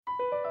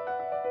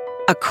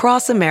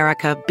Across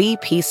America,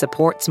 BP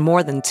supports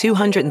more than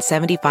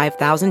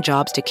 275,000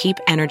 jobs to keep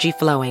energy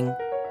flowing.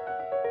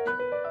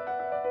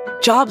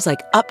 Jobs like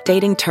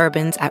updating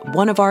turbines at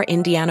one of our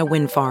Indiana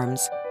wind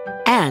farms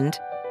and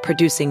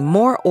producing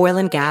more oil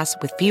and gas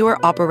with fewer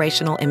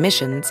operational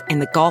emissions in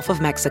the Gulf of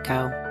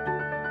Mexico.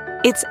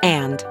 It's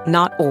and,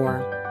 not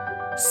or.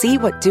 See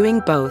what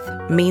doing both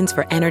means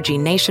for energy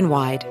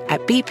nationwide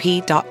at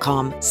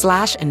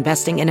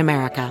bp.com/investing in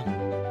America.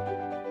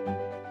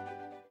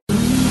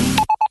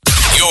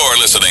 You're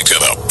listening to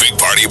the Big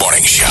Party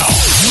Morning Show.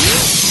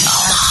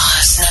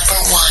 Omaha's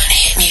 #1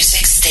 hit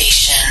music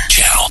station.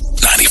 Channel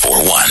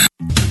 94.1.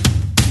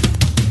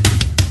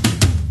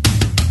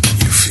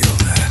 You feel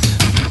that?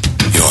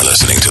 You're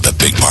listening to the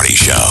Big Party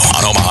Show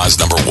on Omaha's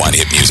 #1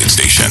 hit music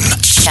station.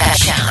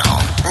 Channel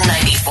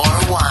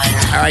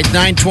 94.1. All right,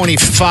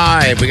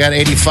 9:25. We got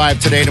 85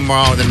 today,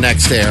 tomorrow, and the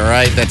next day, all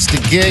right? That's the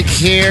gig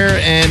here.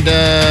 And,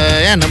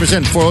 numbers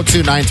in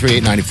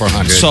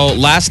 402-938-9400. So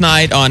last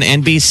night on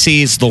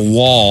NBC's The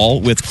Wall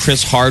with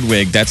Chris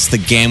Hardwick, that's the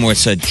game where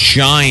it's a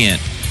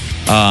giant,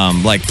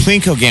 like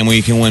Plinko game where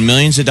you can win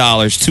millions of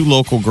dollars. Two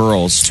local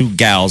girls, two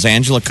gals,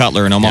 Angela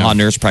Cutler, an Omaha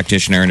nurse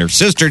practitioner, and her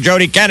sister,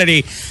 Jody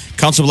Kennedy,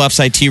 Constable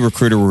FSIT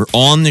recruiter, were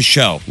on the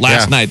show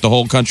last night. The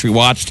whole country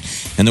watched,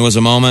 and there was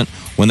a moment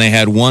when they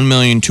had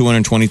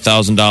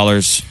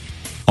 $1,220,000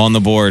 on the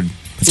board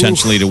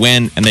potentially to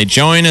win. And they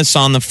join us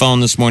on the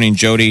phone this morning,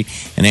 Jody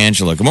and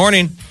Angela. Good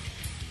morning.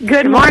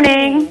 Good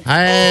morning.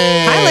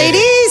 Hey. Hi,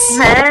 ladies.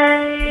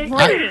 Hey.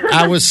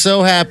 I was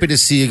so happy to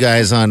see you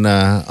guys on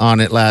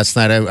it last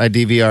night. I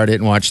DVR'd it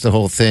and watched the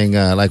whole thing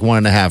like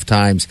 1.5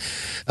 times.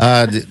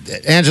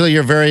 Angela,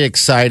 you're very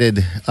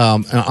excited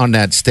on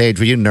that stage.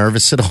 Were you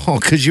nervous at all?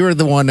 Because you were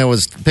the one that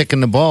was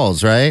picking the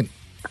balls, right?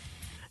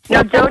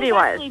 No, Jody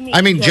was.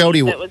 I mean,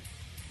 Jody.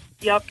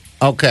 Yep.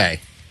 Okay.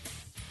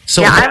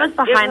 So Yeah, I was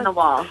behind the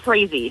wall.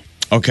 Crazy.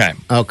 Okay.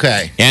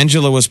 Okay.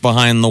 Angela was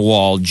behind the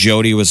wall.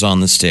 Jody was on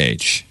the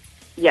stage.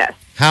 Yes.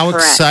 How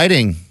correct.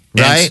 exciting,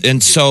 right?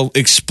 And so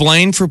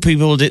explain for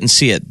people who didn't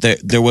see it.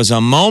 There was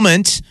a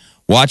moment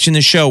watching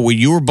the show where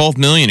you were both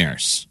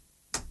millionaires.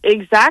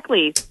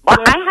 Exactly. Well,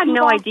 I had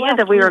no idea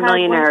that we were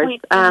millionaires.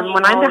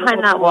 When I'm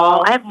behind that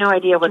wall, I have no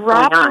idea what's going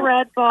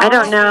on. I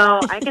don't know.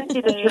 I can see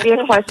the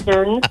trivia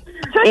questions,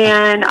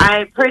 and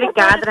I pray to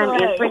God that I'm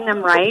answering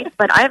them right,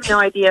 but I have no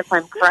idea if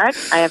I'm correct.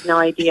 I have no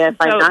idea if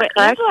I'm not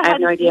correct. I have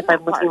no idea if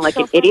I'm looking like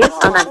an idiot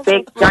on that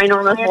big,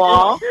 ginormous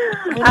wall.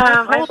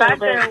 My back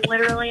there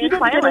literally in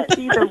silence.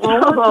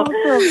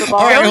 All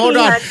right, hold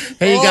on.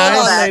 Hey,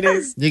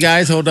 you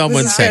guys, hold on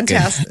one second.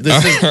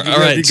 All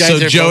right, so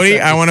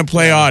Jody, I want to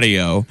play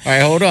audio. All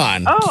right, hold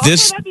on.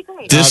 This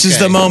is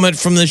the moment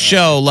from the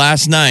show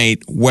last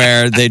night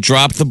where they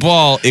dropped the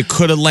ball. It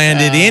could have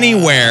landed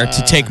anywhere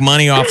to take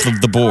money off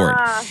of the board.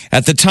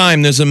 At the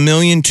time, there's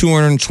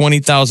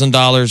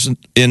 $1,220,000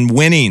 in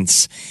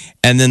winnings,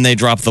 and then they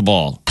dropped the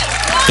ball.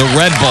 The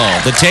red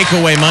ball, the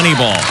takeaway money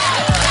ball.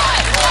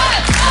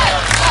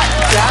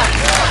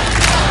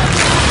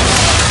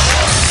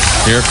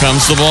 Here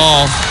comes the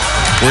ball.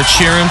 We're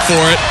cheering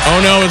for it.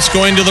 Oh no, it's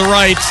going to the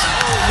right.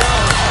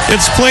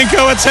 It's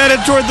Plinko. It's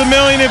headed toward the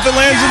million. If it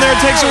lands in there,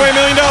 it takes away $1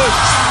 million.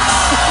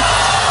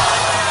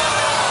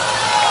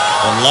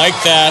 And like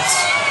that,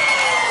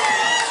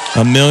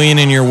 $1 million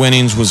in your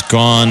winnings was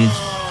gone.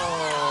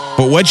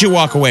 But what'd you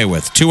walk away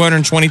with?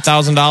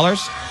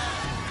 $220,000?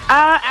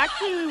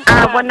 Actually,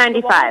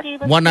 $195.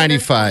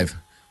 $195.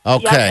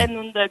 Okay. Yep, and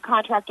then the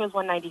contract was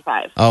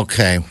 $195.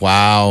 Okay.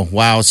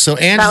 Wow. So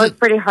That Angela, was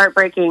pretty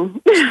heartbreaking.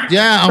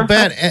 yeah, I'll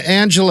bet.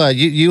 Angela,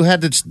 you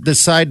had to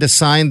decide to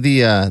sign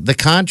the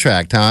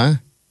contract, huh?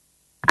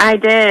 I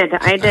did.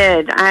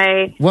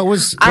 I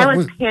was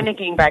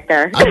panicking back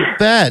there. I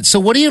bet. So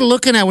what are you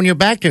looking at when you're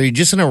back there? Are you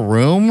just in a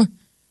room?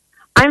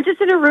 I'm just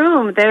in a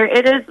room. There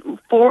it is,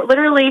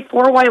 literally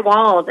four white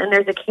walls, and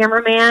there's a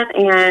cameraman,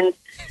 and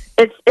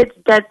it's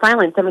dead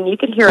silence. I mean, you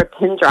could hear a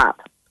pin drop.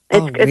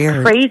 It's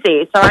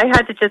crazy. So I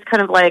had to just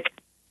kind of like,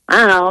 I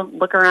don't know,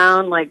 look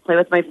around, like play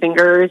with my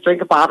fingers,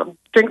 drink some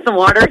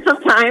water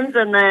sometimes,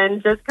 and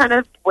then just kind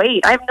of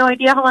wait. I have no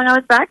idea how long I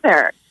was back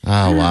there.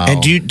 Oh wow!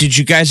 And did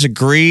you guys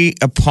agree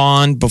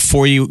upon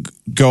before you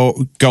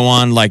go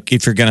on, like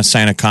if you're going to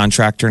sign a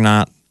contract or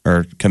not,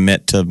 or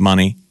commit to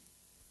money?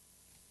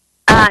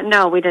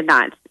 No, we did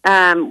not.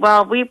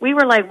 Well, we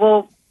were like,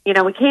 well,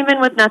 we came in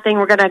with nothing.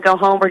 We're going to go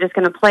home. We're just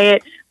going to play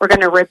it. We're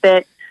going to rip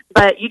it.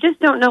 But you just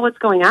don't know what's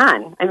going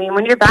on. I mean,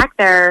 when you're back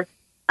there,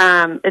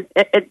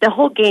 the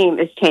whole game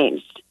is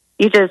changed.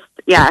 So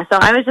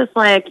I was just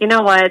like, you know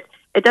what?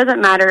 It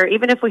doesn't matter.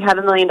 Even if we have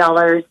 $1 million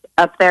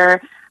up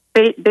there,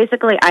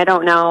 basically, I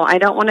don't know. I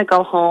don't want to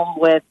go home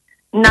with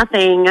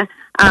nothing.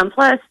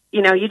 Plus,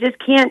 you just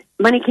can't,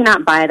 money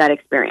cannot buy that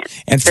experience.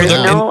 And There's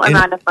no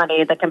amount of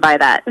money that can buy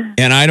that.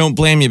 And I don't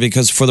blame you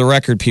because for the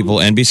record, people,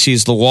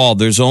 NBC's The Wall,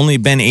 there's only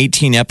been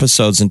 18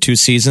 episodes in 2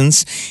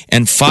 seasons,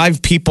 and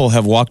 5 people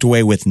have walked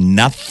away with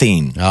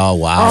nothing. Oh,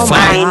 wow. Oh,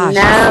 I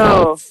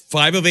know.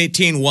 5 of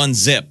 18, 1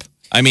 zip.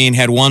 I mean,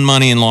 had won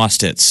money and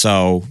lost it.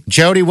 So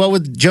Jody,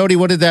 what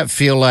did that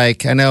feel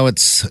like? I know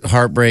it's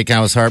heartbreak. I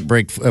was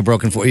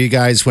broken for you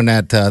guys when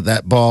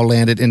that ball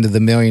landed into the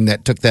million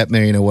that took that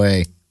million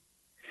away.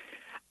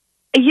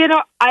 You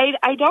know, I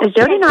don't. Is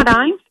Jody not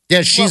on?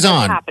 Yeah, she's what was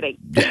on. happening.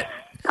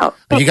 Oh,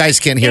 But you guys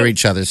can't hear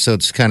each other, so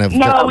it's kind of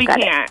No, we got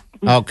it. can't.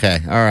 okay.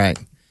 All right.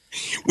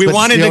 we But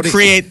wanted Jody- to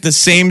create the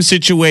same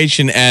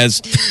situation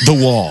as the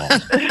wall.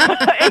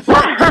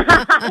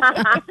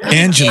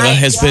 Angela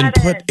has been get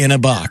it. put in a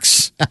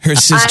box. Her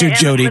sister I am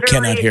Jody literally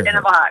cannot hear in her.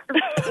 a box.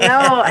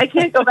 No, I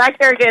can't go back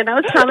there again.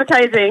 That was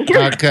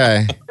traumatizing.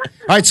 Okay. All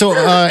right. So,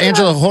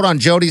 Angela, hold on,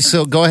 Jody.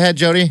 So, go ahead,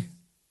 Jody.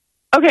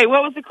 Okay,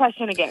 what was the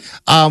question again?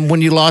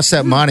 When you lost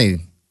that money,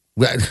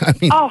 I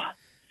mean, Oh,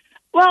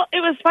 well, it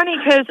was funny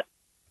because,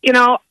 you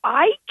know,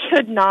 I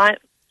could not,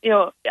 you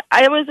know,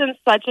 I was in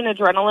such an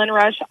adrenaline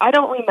rush. I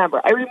don't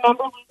remember. I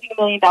remember losing $1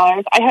 million.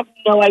 I have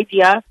no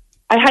idea.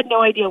 I had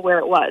no idea where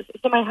it was.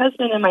 So my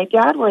husband and my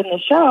dad were in the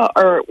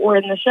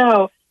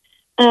show,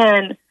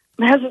 and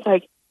my husband's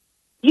like,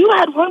 "You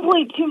had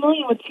 1.2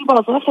 million with 2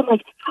 balls left." I'm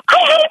like, "I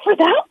had it for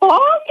that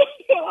long?"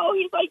 You know,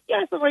 he's like,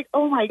 "Yes." I'm like,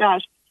 "Oh my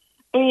gosh."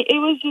 I mean, it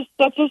was just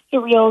such a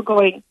surreal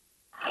going,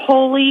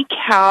 holy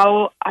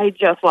cow, I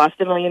just lost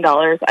 $1 million.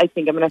 I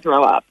think I'm going to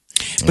throw up.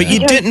 But you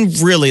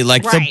didn't really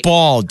like the Right.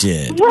 ball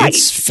did. Right.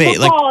 It's fate.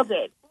 The Like ball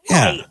did.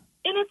 Yeah. Right.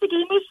 And it's a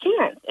game of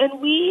chance. And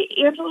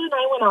Angela and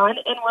I went on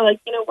and we're like,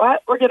 you know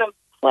what? We're going to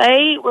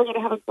play. We're going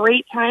to have a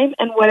great time.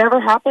 And whatever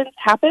happens,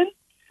 happens.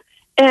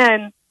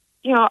 And,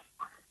 you know,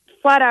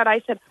 flat out,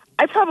 I said,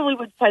 I probably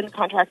would sign the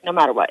contract no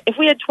matter what. If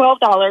we had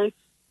 $12,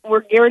 we're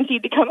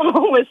guaranteed to come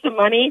home with some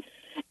money.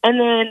 And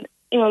then,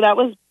 you know, that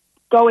was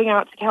going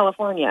out to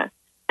California.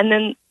 And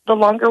then the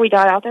longer we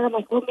got out there, I'm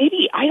like, well,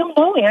 maybe, I don't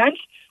know, Ange.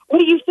 What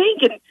do you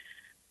think? And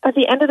at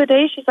the end of the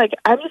day, she's like,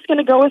 I'm just going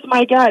to go with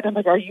my gut. I'm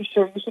like, are you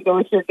sure you should go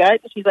with your gut?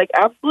 And she's like,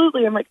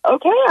 absolutely. I'm like,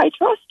 okay, I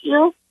trust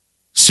you.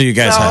 so you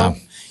guys No.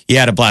 you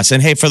had a blast.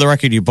 And hey, for the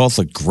record, you both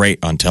look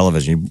great on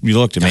television. You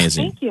looked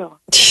amazing. Thank you.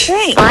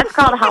 Thanks. That's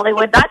called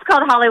Hollywood. That's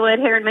called Hollywood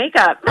hair and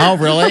makeup. oh,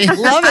 really?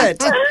 Love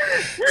it.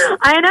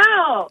 I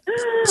know.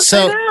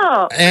 So, I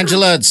know.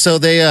 Angela, so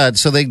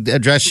they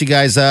dressed you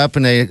guys up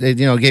and they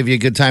gave you a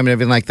good time and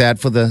everything like that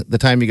for the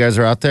time you guys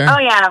are out there. Oh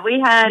yeah,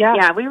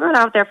 we were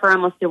out there for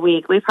almost a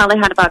week. We probably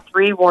had about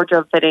 3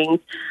 wardrobe fittings.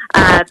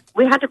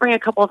 We had to bring a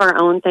couple of our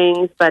own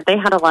things, but they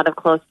had a lot of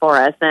clothes for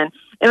us, and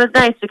it was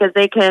nice because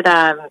they could.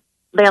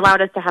 They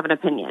allowed us to have an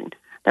opinion.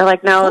 They're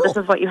like, no, this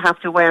is what you have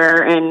to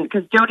wear, and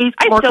because Jody's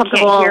I more still can't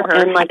comfortable hear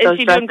her. in like Is those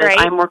she doing dresses,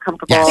 great? I'm more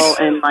comfortable Yes.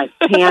 in like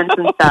pants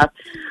and stuff.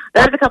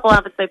 There's a couple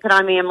outfits they put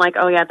on me. I'm like,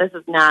 oh yeah, this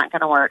is not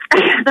going to work.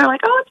 They're like,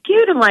 oh, it's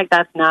cute. I'm like,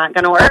 that's not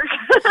going to work.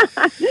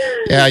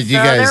 Yeah, you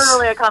so guys. they're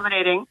really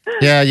accommodating.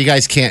 Yeah, you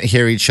guys can't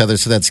hear each other,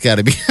 so that's got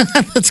to be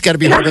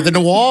harder than the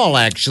wall.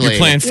 Actually, You're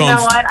playing You phone.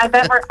 know what?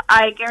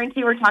 I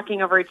guarantee we're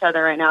talking over each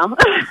other right now.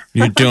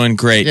 You're doing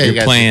great. Yeah, you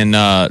You're guys- playing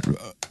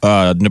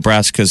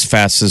Nebraska's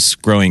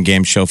fastest growing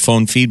game show,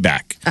 Phone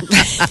Feedback,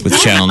 with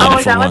Channel Oh,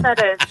 is that what 94.1.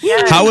 that is?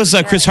 Yes. How was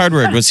Chris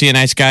Hardwick? Was he a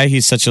nice guy?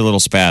 He's such a little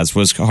spaz.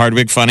 Was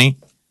Hardwick funny?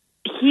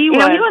 He You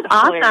know, he was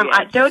awesome.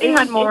 hilarious. Jody It had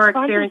was- more it's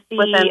fun to experience see,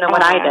 with him than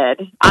what I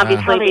did.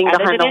 Obviously, how they being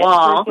behind edited the it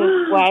wall.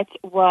 versus what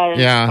was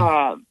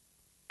Yeah.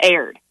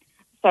 aired.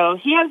 So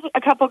he has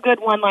a couple good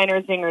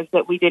one-liner zingers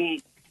that we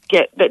didn't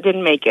get, that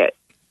didn't make it.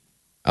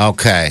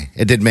 Okay,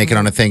 it did make it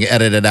on a thing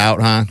edited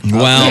out, huh?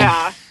 Well,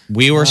 Yeah.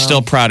 we were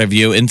still proud of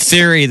you. In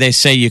theory, they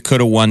say you could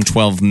have won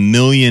 $12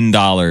 million,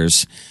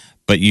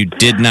 but you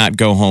did not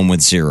go home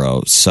with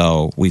zero.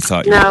 So we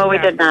thought you No, we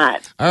did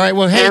not. All right.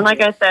 Well, hey, And like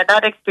I said,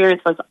 that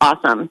experience was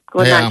awesome.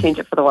 Would Yeah. not change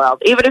it for the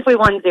world. Even if we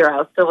won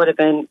zero, still would have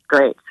been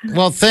great.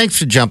 well, thanks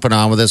for jumping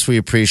on with us. We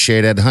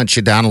appreciate it. Hunt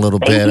you down a little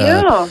Thank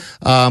bit. you.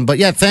 But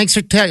yeah, thanks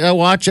for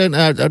watching,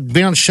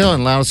 being on the show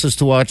and allowing us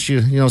to watch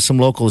you. Some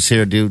locals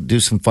here do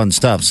some fun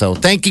stuff. So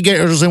thank you,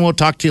 girls, and we'll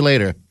talk to you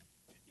later.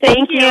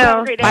 Thank you. Have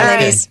a great day. Bye, All right.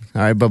 ladies.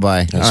 All right. Bye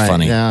bye. That was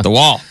funny. Yeah. The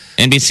Wall,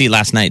 NBC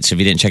last night. So if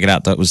you didn't check it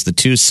out, that was the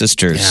two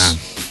sisters. Yeah.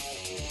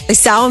 They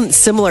sound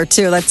similar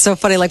too. That's so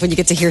funny. Like when you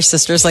get to hear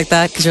sisters like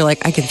that, because you're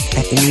like, I can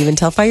even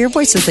tell by your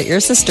voices that you're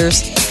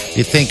sisters.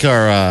 You think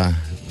our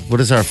what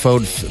is our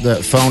phone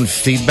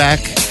feedback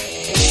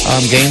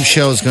game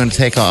show is going to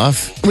take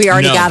off? We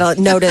already No. got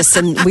a notice,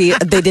 and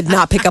they did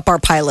not pick up our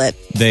pilot.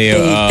 They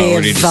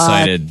already have,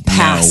 decided,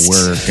 passed. no,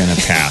 we're going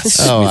to pass.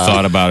 Oh, we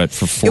thought about it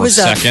for 4 was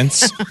a-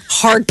 seconds.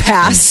 Hard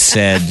pass.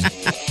 Said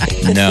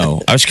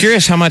no. I was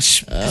curious how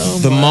much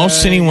the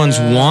most anyone's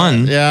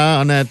won. Yeah,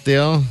 on that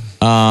deal.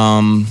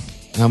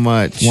 How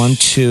much? 1,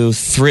 2,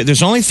 3.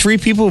 There's only 3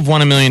 people who've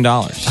won $1 million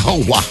on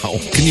Oh wow!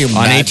 Can you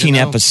imagine? 18 though?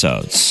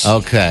 episodes.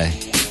 Okay.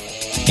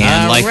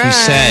 And All like we right.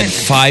 said,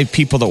 5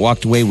 people that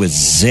walked away with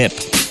zip.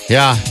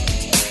 Yeah.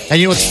 And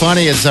you know what's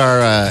funny is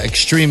our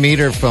extreme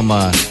eater from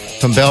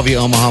Bellevue,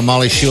 Omaha,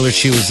 Molly Schuler.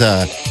 She was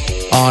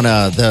on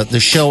the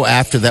show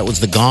after that was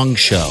the Gong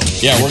Show.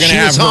 Yeah, we're gonna She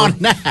have was her on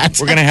that.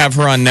 We're gonna have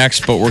her on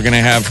next, but we're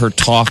gonna have her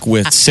talk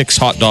with 6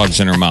 hot dogs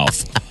in her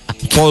mouth.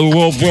 We're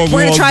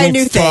gonna try a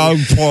new thing.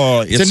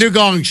 It's a new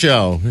Gong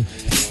Show.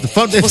 The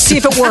phone. We'll see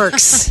if it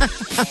works.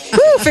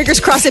 Woo, fingers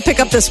crossed they pick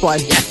up this one.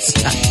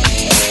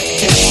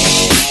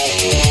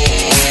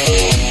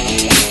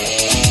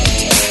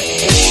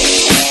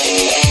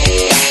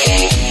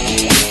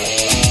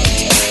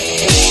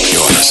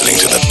 You're listening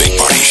to the Big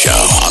Party Show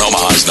on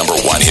Omaha's number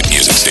one hit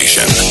music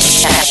station.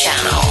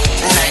 Channel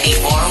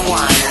 94.1.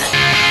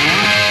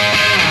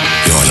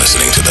 You're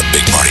listening to the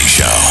Big Party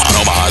Show on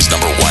Omaha's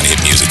number one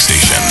hit music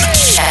station.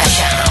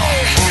 Channel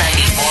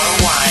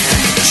 94.1.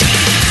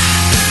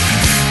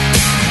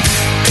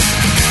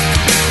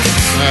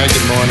 All right,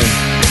 good morning.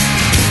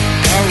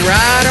 All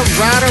right.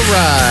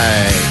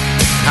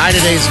 High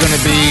today's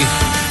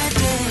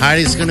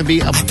going to be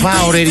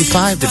about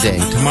 85 today.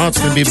 Tomorrow it's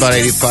going to be about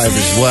 85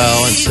 as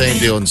well, and same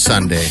deal on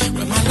Sunday.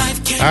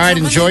 All right,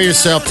 enjoy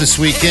yourself this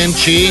weekend,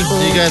 Chi.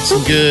 You got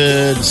some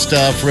good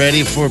stuff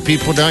ready for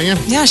people, don't you?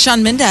 Yeah,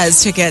 Shawn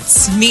Mendes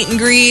tickets, meet and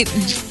greet.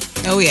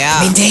 Oh yeah,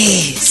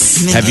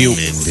 Mendes. Have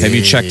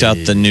you checked out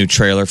the new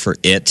trailer for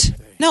It?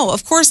 No,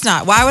 of course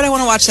not. Why would I want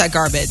to watch that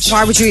garbage?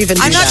 Why would you even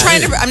do I'm not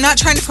that? I'm not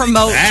trying to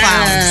promote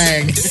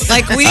clowns.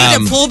 Like we need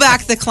to pull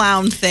back the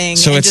clown thing.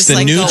 So and it's just, the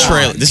like, new go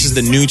trailer. on. This is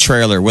the new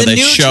trailer where The they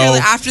new show trailer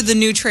after the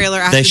new trailer.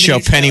 After they the show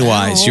new trailer.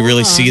 Pennywise. You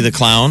really see the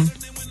clown?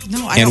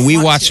 No, I And don't we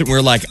want watched to. it. And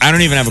we're like, I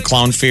don't even have a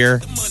clown fear,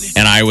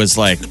 and I was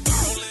like,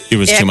 it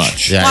was too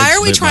much. Yeah, Why it's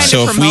are we a bit trying much. to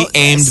So if we promote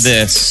aimed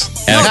this?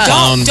 this at a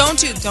clown,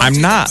 don't I'm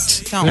do not.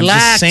 that. Don't. I'm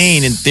Relax. just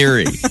saying in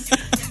theory.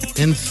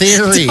 In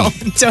theory.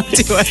 Don't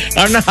do it.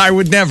 I'm not. I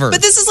would never.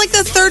 But this is like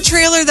the third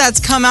trailer that's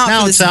come out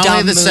No, for this it's only dumb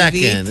the movie.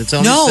 second. It's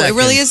only no, the it second.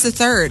 really is the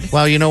third.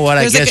 Well, you know what?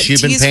 There's I like guess a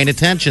you've been teaser- paying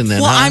attention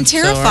then, Well, huh? I'm So,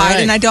 all terrified, right.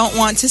 and I don't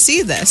want to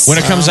see this. When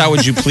it comes out,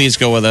 would you please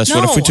go with us?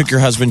 What if we No. took your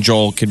husband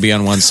Joel, could be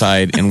on one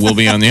side, and we'll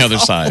be on the other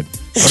side?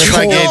 What if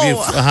I gave you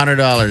No.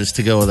 $100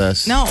 to go with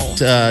us? No.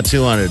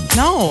 200.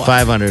 No.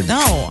 500. No.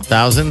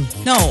 1,000.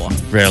 No,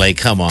 Really?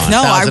 Come on.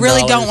 no, I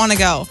really $1,000? don't want to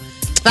go.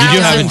 You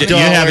do have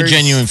a $1,000.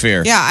 genuine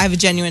fear. Yeah, I have a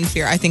genuine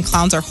fear. I think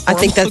clowns are I horrible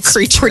think that's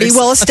creatures. pretty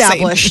well of Satan.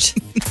 established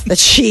that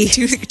she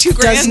 $2,000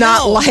 does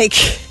not no. like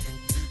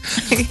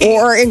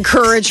or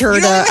encourage her You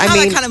to. don't even have I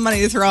mean, that kind of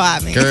money to throw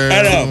at me. Girl,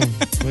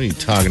 what are you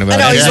talking about?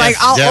 I know he's Jeff-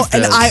 like, Jeff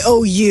and does. I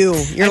owe you.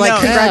 You're I like, know.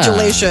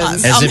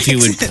 congratulations. As if you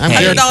would. I'm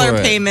good $100 for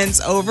it.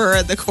 payments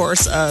over the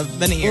course of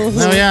many years.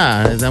 No,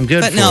 yeah, I'm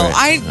good But for no, it.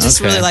 I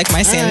just Okay. really like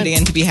my sanity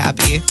and to be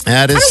happy.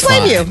 That is I don't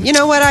blame fine. you. You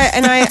know what?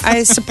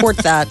 I support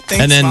that.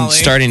 Thanks, And then Molly.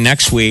 starting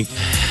next week,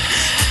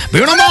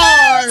 Bruno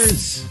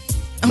Mars.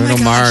 Oh my Bruno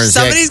gosh, Mars.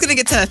 somebody's going to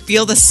get to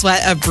feel the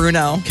sweat of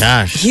Bruno.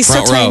 Gosh. He's so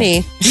Front row.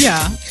 tiny.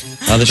 Yeah.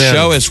 the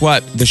show is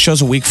what? The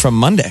show's a week from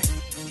Monday.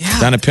 Yeah.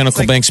 Down at Pinnacle It's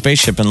like Bank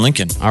Spaceship in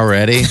Lincoln.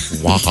 Already?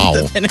 Wow.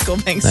 the Pinnacle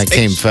Bank That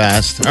came Station.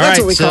 fast. All That's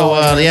right, what we so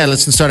call it. yeah,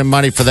 listen, starting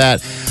money for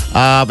that.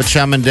 But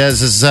Shawn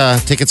Mendes'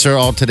 tickets are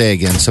all today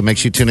again, so make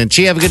sure you tune in.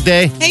 Chi, have a good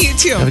day. Hey, you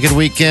too. Have a good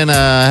weekend.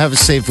 Have a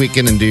safe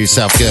weekend and do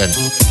yourself good.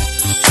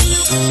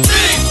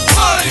 Big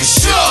Party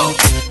Show.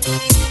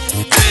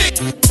 Big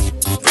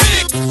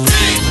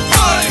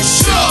Party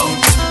Show.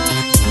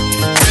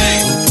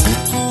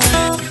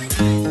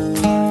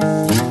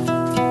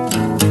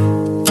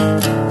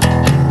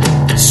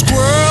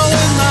 Squirrel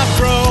in my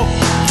fro.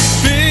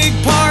 Big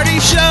party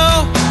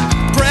show.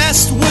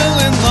 Breast will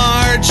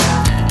enlarge.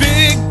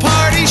 Big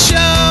party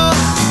show.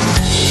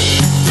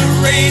 The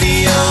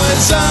radio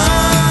is on.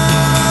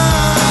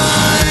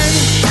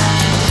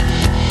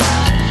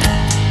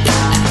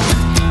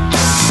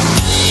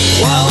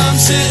 While I'm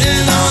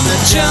sitting on the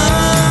john.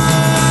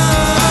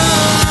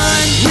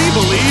 We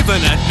believe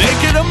in a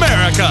naked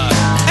America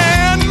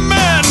and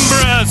man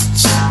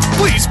breasts.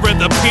 Please spread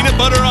the peanut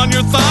butter on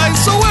your thighs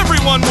so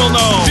everyone will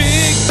know.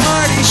 Big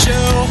party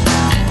show.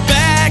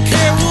 Back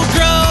hair will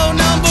grow.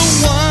 Number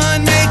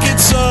one, make it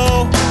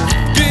so.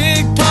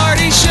 Big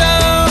party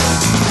show.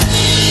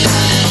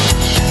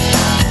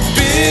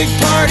 Big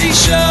party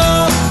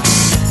show.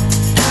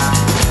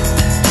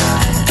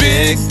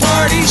 Big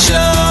party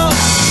show.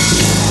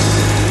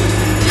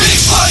 Big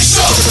Party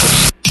Show.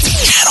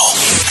 Channel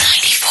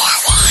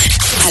 94.1.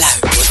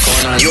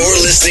 Hello. You're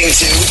listening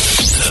to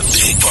the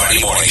Big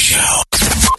Party Morning Show.